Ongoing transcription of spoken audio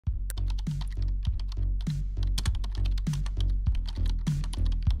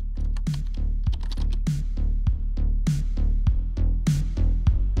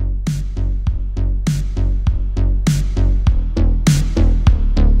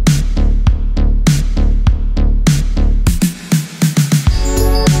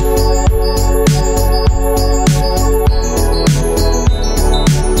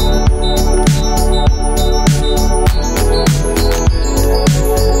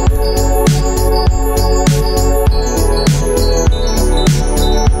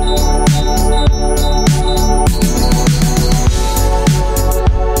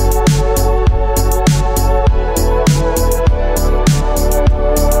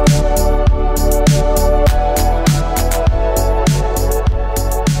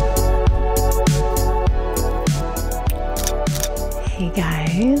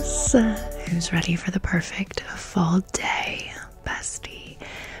guys ready for the perfect fall day, bestie?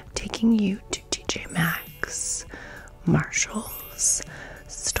 I'm taking you to TJ Maxx, Marshalls,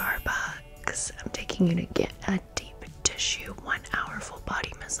 Starbucks. I'm taking you to get a deep tissue 1 hour full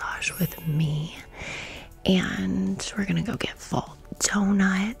body massage with me. And we're gonna go get fall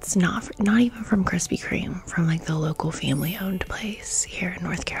donuts, not even from Krispy Kreme, from like the local family owned place here in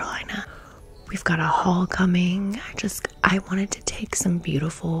North Carolina. We've got a haul coming. I wanted to take some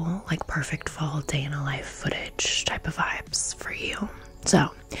beautiful, like perfect fall day in a life footage type of vibes for you.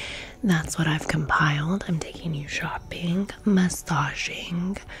 So that's what I've compiled. I'm taking you shopping,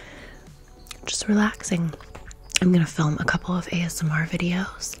 massaging, just relaxing. I'm gonna film a couple of ASMR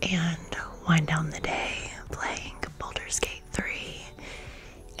videos and wind down the day playing Baldur's Gate 3,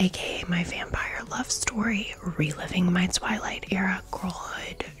 aka my vampire love story, reliving my Twilight era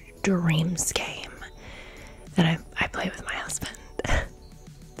girlhood dreams game that I play with my husband.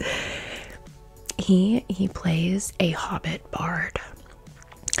 He plays a hobbit bard,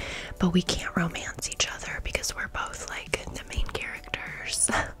 but we can't romance each other because we're both like the main characters.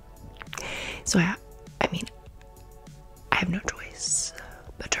 So I mean, I have no choice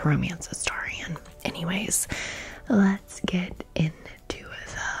but to romance Astarion. Anyways, let's get into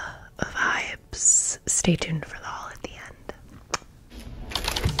the vibes. Stay tuned for the haul at the end.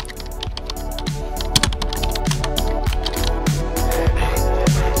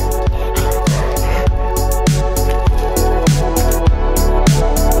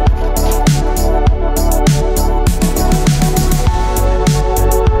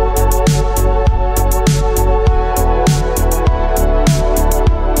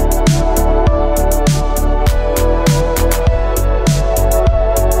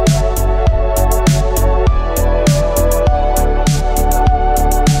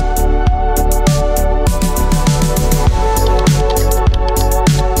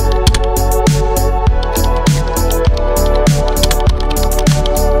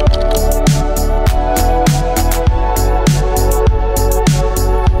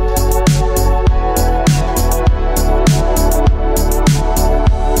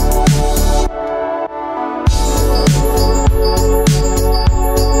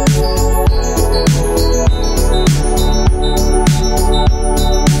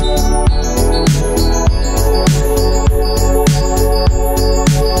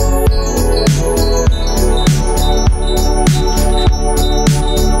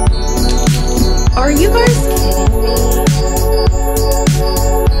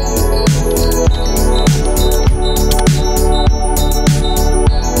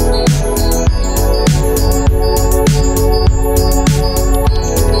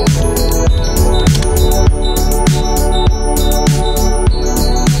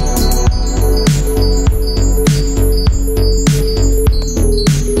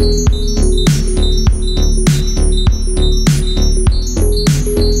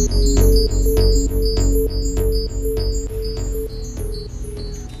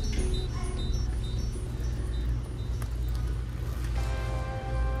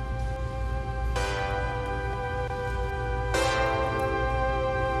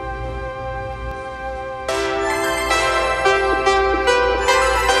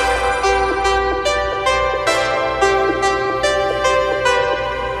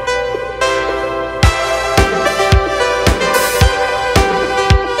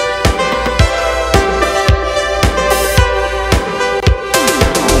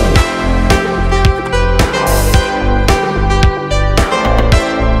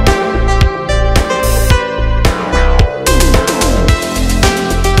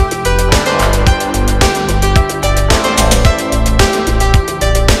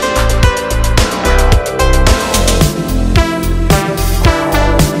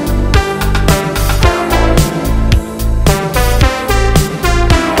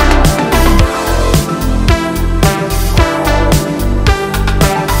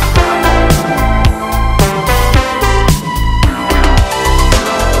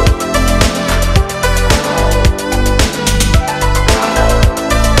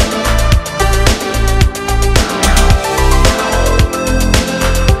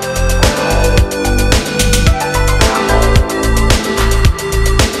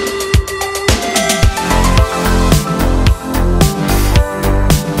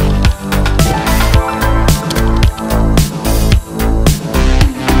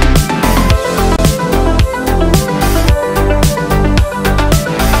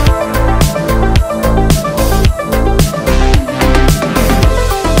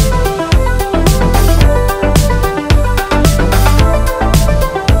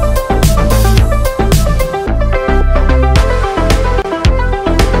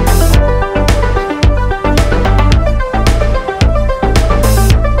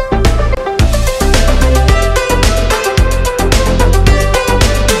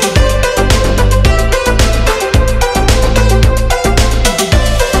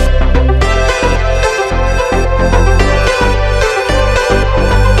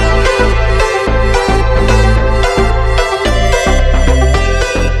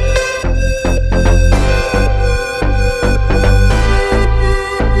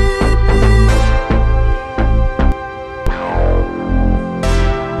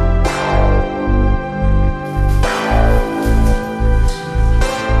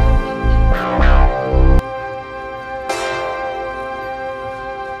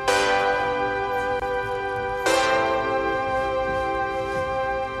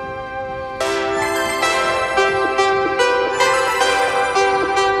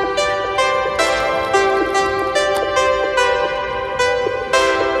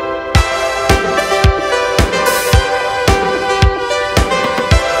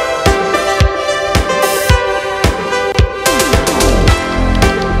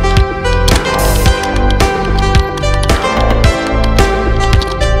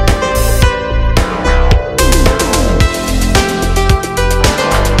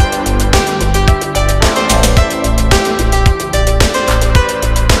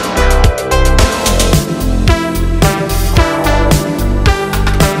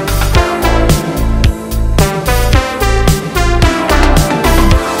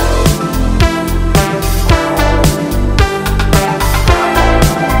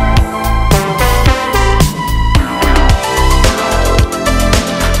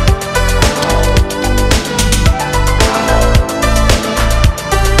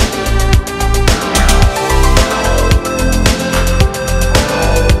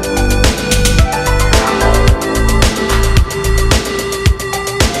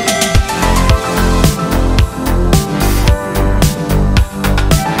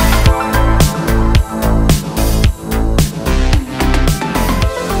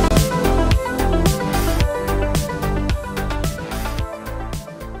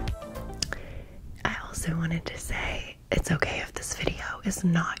 is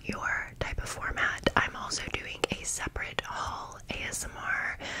not your type of format, I'm also doing a separate haul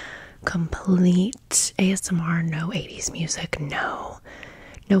ASMR, complete ASMR, no 80s music, no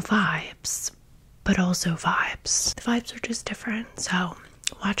vibes, but also vibes. The vibes are just different, so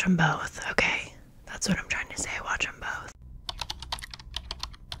watch them both, okay? That's what I'm trying to say, watch them both.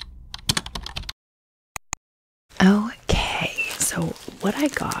 Okay, so what I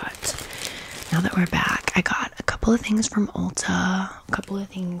got, now that we're back, I got a couple of things from Ulta, a couple of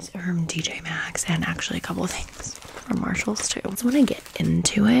things from TJ Maxx, and actually a couple of things from Marshalls too. I just want to get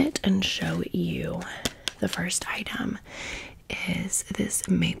into it and show you. The first item is this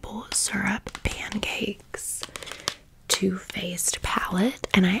maple syrup pancakes two-faced palette,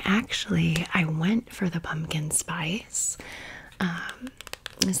 and I went for the pumpkin spice,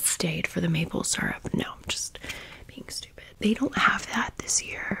 stayed for the maple syrup. No, I'm just being stupid. They don't have that this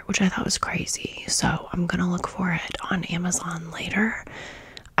year, which I thought was crazy, so I'm gonna look for it on Amazon later.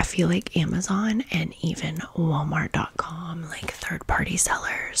 I feel like Amazon and even Walmart.com, like third-party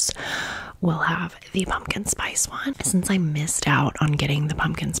sellers, will have the pumpkin spice one. Since I missed out on getting the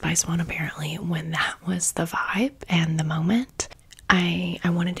pumpkin spice one, apparently, when that was the vibe and the moment, I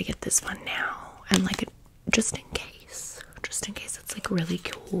wanted to get this one now, and like just in case it's like really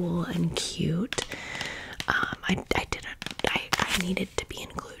cool and cute. I needed to be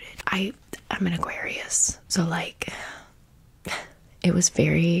included. I'm an Aquarius, so like it was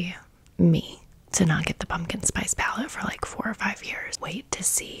very me to not get the pumpkin spice palette for like 4 or 5 years. Wait to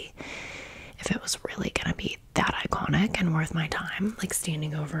see if it was really gonna be that iconic and worth my time, like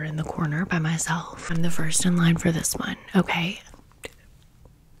standing over in the corner by myself. I'm the first in line for this one, okay?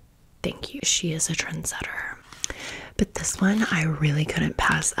 Thank you. She is a trendsetter. But this one I really couldn't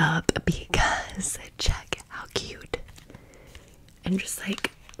pass up because check how cute and just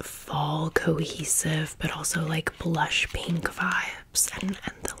like fall cohesive, but also like blush pink vibes and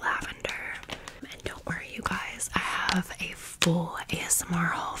the lavender. And don't worry, you guys, I have a full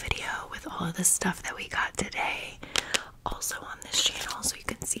ASMR haul video with all of the stuff that we got today also on this channel, so you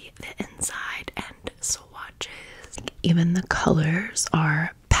can see the inside and swatches. Even the colors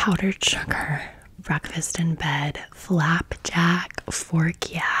are powdered sugar, breakfast in bed, flapjack,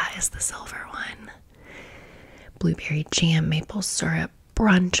 fork yeah is the silver one, blueberry jam, maple syrup,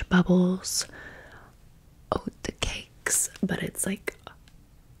 brunch bubbles, oat cakes, but it's like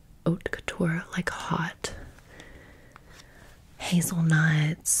haute couture, like hot,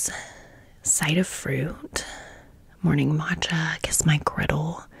 hazelnuts, side of fruit, morning matcha, kiss my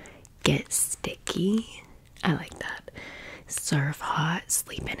griddle, get sticky, I like that, serve hot,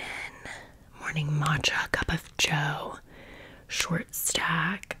 sleeping in, morning matcha, cup of joe, short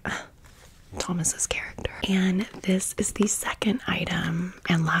stack, Thomas's character. And this is the second item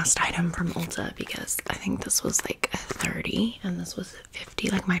and last item from Ulta, because I think this was like 30 and this was 50.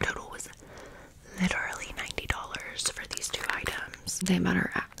 Like my total was literally $90 for these two items. They better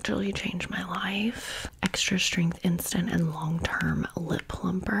actually change my life. Extra strength instant and long-term lip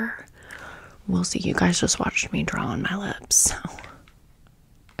plumper. We'll see. You guys just watched me draw on my lips, so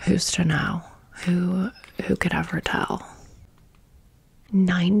who's to know? Who could ever tell?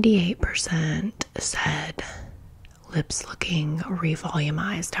 98% said lips looking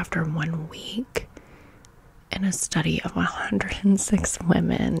revolumized after 1 week in a study of 106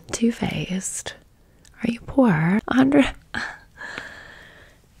 women. Two-faced. Are you poor? 100.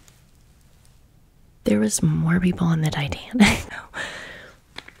 There was more people on the Titanic.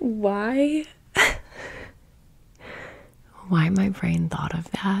 Why my brain thought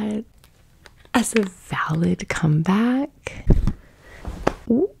of that as a valid comeback.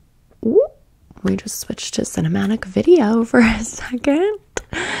 Ooh. We just switched to cinematic video for a second.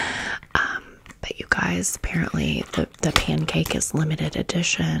 But you guys, apparently the pancake is limited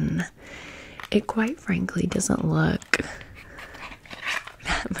edition. It quite frankly doesn't look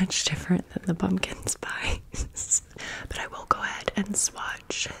that much different than the pumpkin spice. But I will go ahead and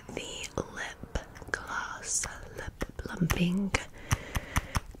swatch the lip plumping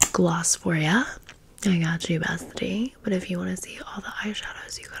gloss for ya. I got you, bestie. But if you want to see all the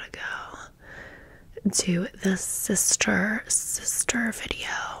eyeshadows, you gotta go to the sister video.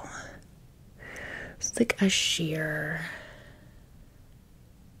 It's like a sheer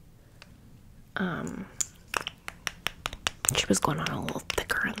she was going on a little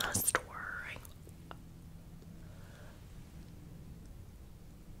thicker in the store.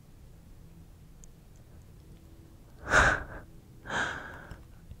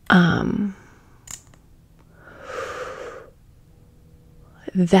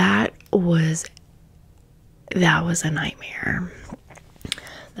 That was a nightmare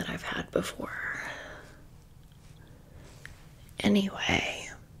that I've had before. Anyway,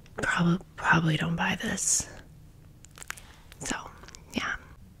 probably don't buy this. So, yeah.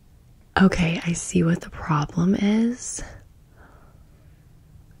 Okay, I see what the problem is.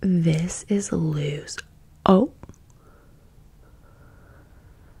 This is loose. Oh.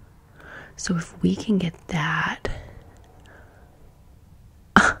 So if we can get that.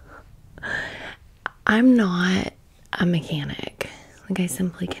 I'm not a mechanic. Like, I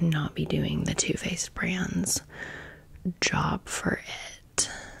simply cannot be doing the Too Faced brand's job for it.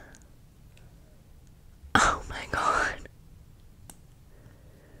 Oh my god.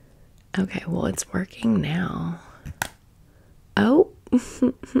 Okay, well, it's working now. Oh.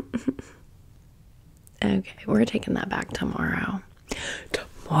 Okay, we're taking that back tomorrow.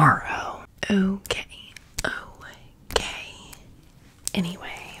 Tomorrow. Okay.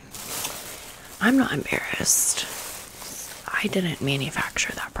 Anyway, I'm not embarrassed. I didn't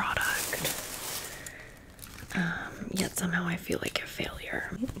manufacture that product. Yet somehow I feel like a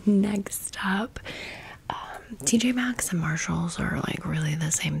failure. Next up, TJ Maxx and Marshalls are like really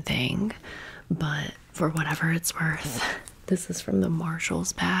the same thing, but for whatever it's worth, this is from the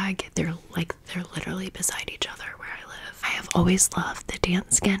Marshalls bag. They're literally beside each other where I live. I have always loved the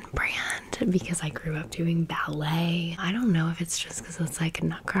Dance Skin brand because I grew up doing ballet. I don't know if it's just because it's like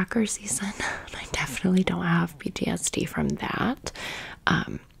Nutcracker season. I definitely don't have PTSD from that.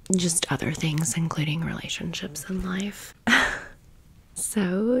 Just other things, including relationships in life.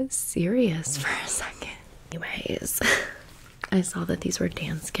 So serious for a second. Anyways, I saw that these were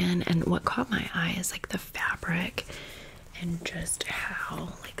Dance Skin, and what caught my eye is like the fabric and just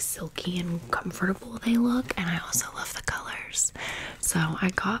how like silky and comfortable they look, and I also love the colors. So I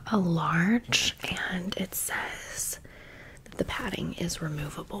got a large, and it says that the padding is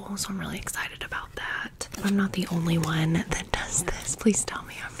removable, so I'm really excited about that. I'm not the only one that does this. Please tell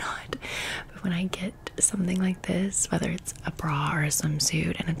me I'm not. But when I get something like this, whether it's a bra or a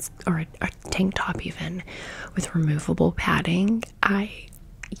swimsuit, and it's or a tank top even with removable padding, I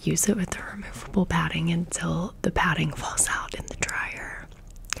use it with the removable padding until the padding falls out in the dryer.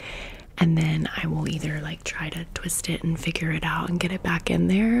 And then I will either like try to twist it and figure it out and get it back in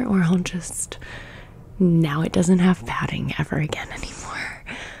there, or I'll just, now it doesn't have padding ever again anymore.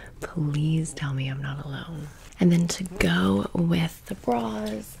 Please tell me I'm not alone. And then to go with the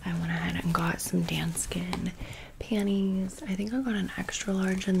bras, I went ahead and got some Dance Skin panties. I think I got an extra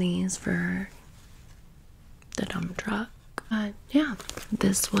large in these for the dump truck. Yeah,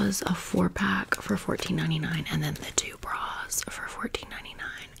 this was a 4-pack for $14.99, and then the 2 bras for $14.99.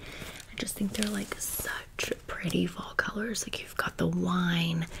 I just think they're like such pretty fall colors. Like, you've got the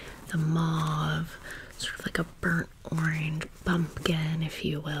wine, the mauve, sort of like a burnt orange pumpkin, if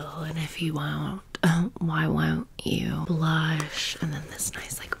you will, and if you won't, why won't you? Blush, and then this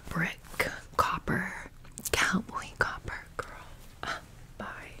nice like brick copper, cowboy copper, girl. Bye.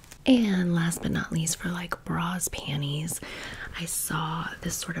 And last but not least, for like bras, panties, I saw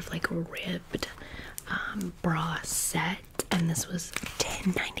this sort of like ribbed bra set, and this was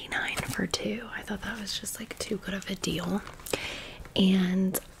 $10.99 for 2. I thought that was just like too good of a deal.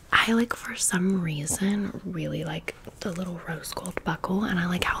 And I like, for some reason, really like the little rose gold buckle, and I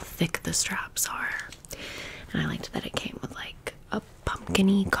like how thick the straps are. And I liked that it came with like a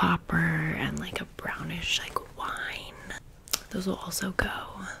pumpkin-y copper and like a brownish like wine. Those will also go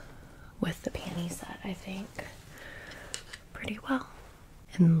with the panty set, I think, pretty well.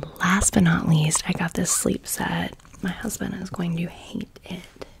 And last but not least, I got this sleep set. My husband is going to hate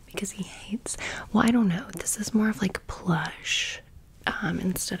it because he hates, well, I don't know, this is more of like plush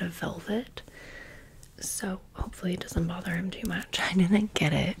instead of velvet, so hopefully it doesn't bother him too much. I didn't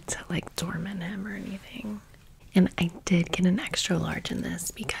get it to like torment him or anything. And I did get an extra large in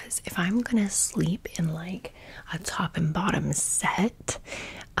this because if I'm gonna sleep in like a top and bottom set,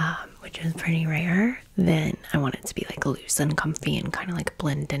 which is pretty rare, then I want it to be like loose and comfy and kind of like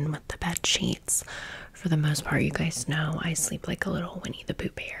blend in with the bed sheets. For the most part, you guys know I sleep like a little Winnie the Pooh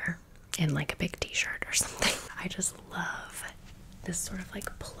bear in like a big t-shirt or something. I just love this sort of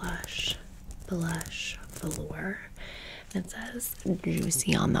like plush blush velour. And it says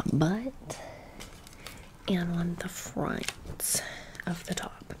juicy on the butt and on the front of the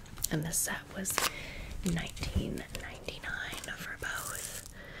top. And this set was $19.99 for both.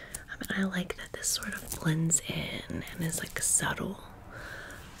 And I like that this sort of blends in and is like subtle.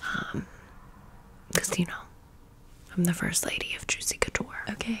 Because, you know, I'm the first lady of Juicy Couture.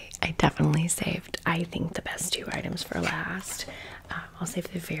 Okay, I definitely saved, I think, the best 2 items for last. I'll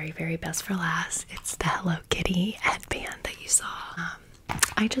save the very, very best for last. It's the Hello Kitty headband that you saw.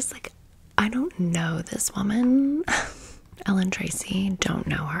 I just, like, I don't know this woman. Elle and Tracy, don't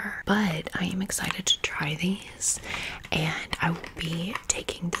know her, but I am excited to try these, and I will be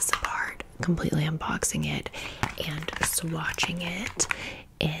taking this apart, completely unboxing it and swatching it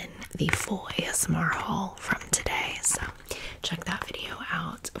in the full ASMR haul from today. So check that video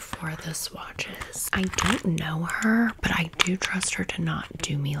out for the swatches. I don't know her, but I do trust her to not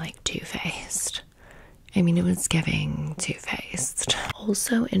do me like Too Faced. I mean, it was giving Too Faced.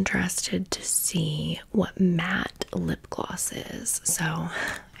 Also interested to see what matte lip gloss is. So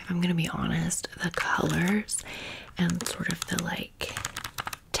if I'm gonna be honest, the colors and sort of the like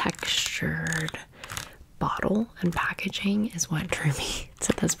textured bottle and packaging is what drew me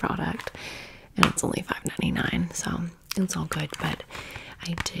to this product, and it's only $5.99, so it's all good. But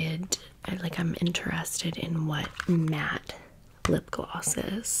I'm interested in what matte lip gloss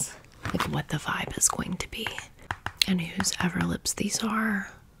is, like what the vibe is going to be. And whose ever lips these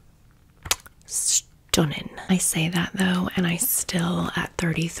are, stunning. I say that though, and I still, at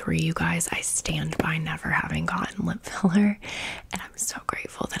 33, you guys, I stand by never having gotten lip filler, and I'm so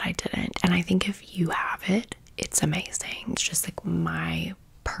grateful that I didn't. And I think if you have it, it's amazing. It's just like my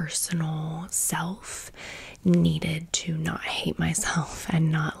personal self needed to not hate myself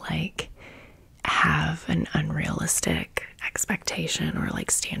and not like have an unrealistic expectation or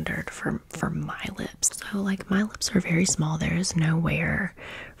like standard for my lips. So like my lips are very small. There's gonna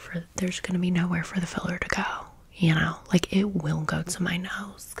be nowhere for the filler to go, you know, like it will go to my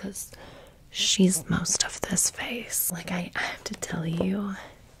nose because she's most of this face. Like I have to tell you,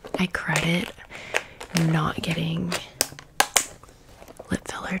 I credit not getting lip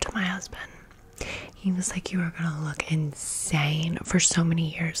filler to my husband. He was like, you are gonna look insane for so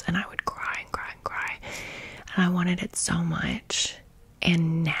many years, and I would cry and cry and cry, and I wanted it so much.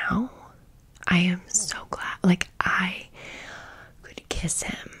 And now I am so glad, like I could kiss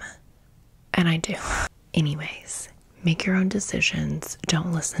him, and I do. Anyways, make your own decisions.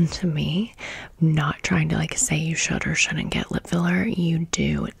 Don't listen to me. I'm not trying to like say you should or shouldn't get lip filler. You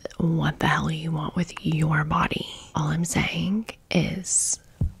do what the hell you want with your body. All I'm saying is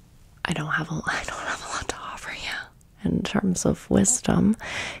I don't have a lot to offer you in terms of wisdom,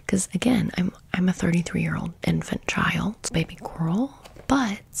 because again, I'm a 33-year-old infant child, baby girl.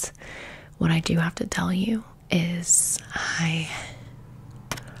 But what I do have to tell you is I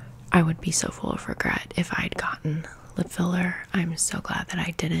would be so full of regret if I'd gotten lip filler. I'm so glad that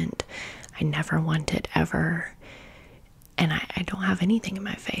I didn't. I never want it ever, and I don't have anything in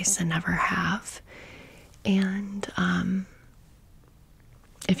my face and never have. And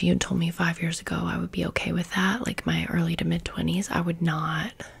if you had told me 5 years ago I would be okay with that, like my early to mid-20s, I would be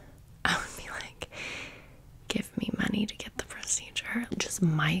like, give me money to get the procedure. Just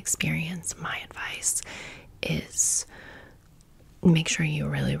my experience, my advice is make sure you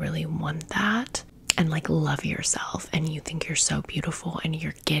really, really want that, and like love yourself, and you think you're so beautiful and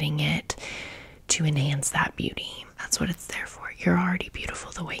you're getting it to enhance that beauty. That's what it's there for. You're already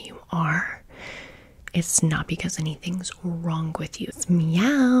beautiful the way you are. It's not because anything's wrong with you. It's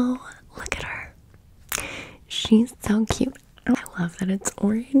meow. Look at her. She's so cute. I love that it's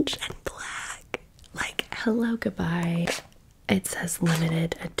orange and black. Like, hello, goodbye. It says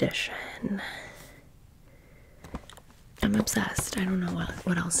limited edition. I'm obsessed. I don't know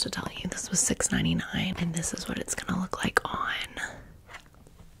what else to tell you. This was $6.99, and this is what it's gonna look like on.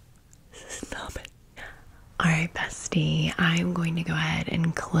 Stop it. Alright, bestie, I'm going to go ahead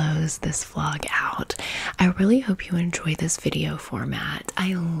and close this vlog out. I really hope you enjoy this video format.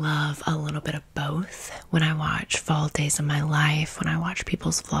 I love a little bit of both. When I watch fall days of my life, when I watch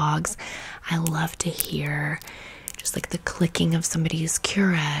people's vlogs, I love to hear just like the clicking of somebody's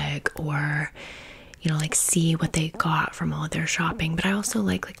Keurig, or you know, like see what they got from all of their shopping. But I also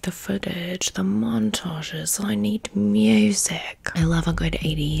like the footage, the montages, so I need music. I love a good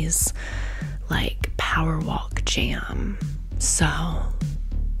 80s like power walk jam. So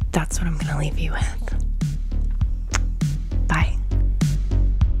that's what I'm gonna leave you with.